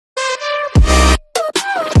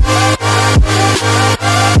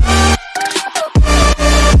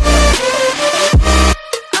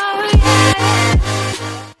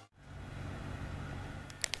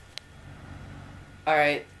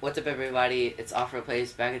everybody, it's Offer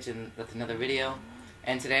Place back with another video,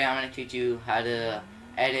 and today I'm going to teach you how to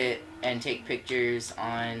edit and take pictures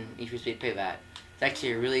on NFS Payback. It's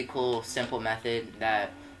actually a really cool, simple method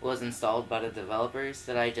that was installed by the developers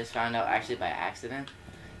that I just found out actually by accident,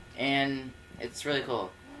 and it's really cool.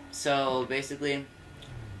 So basically,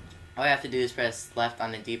 all you have to do is press left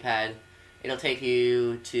on the D-pad. It'll take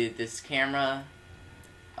you to this camera.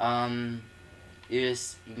 You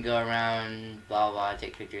can go around, blah blah,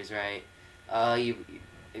 take pictures, right?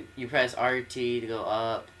 You press RT to go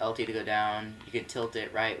up, LT to go down. You can tilt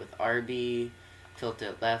it right with RB, tilt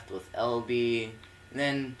it left with LB. And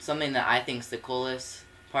then something that I think is the coolest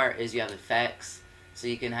part is you have effects, so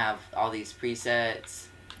you can have all these presets,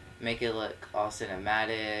 make it look all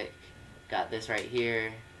cinematic. Got this right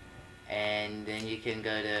here, and then you can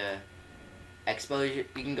go to exposure.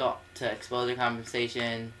 You can go to exposure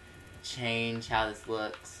compensation, change how this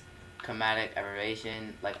looks, chromatic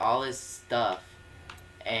aberration, like all this stuff,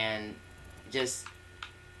 and just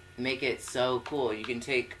make it so cool. You can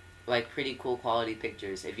take like pretty cool quality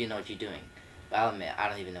pictures if you know what you're doing. But I'll admit, I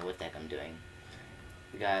don't even know what the heck I'm doing.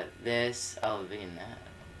 We got this. Oh, being that.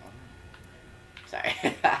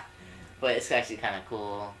 Sorry. But it's actually kind of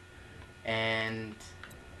cool. And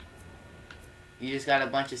you just got a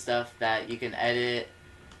bunch of stuff that you can edit.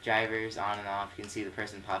 Drivers on and off. You can see the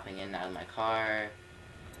person popping in and out of my car.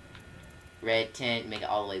 Red tint, make it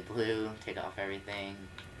all the way blue. Take off everything.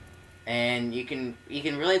 And you can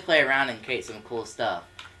really play around and create some cool stuff.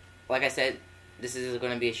 Like I said, this is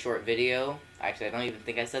going to be a short video. Actually, I don't even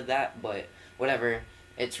think I said that, but whatever.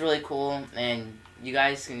 It's really cool, and you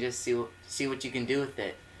guys can just see what you can do with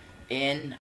it.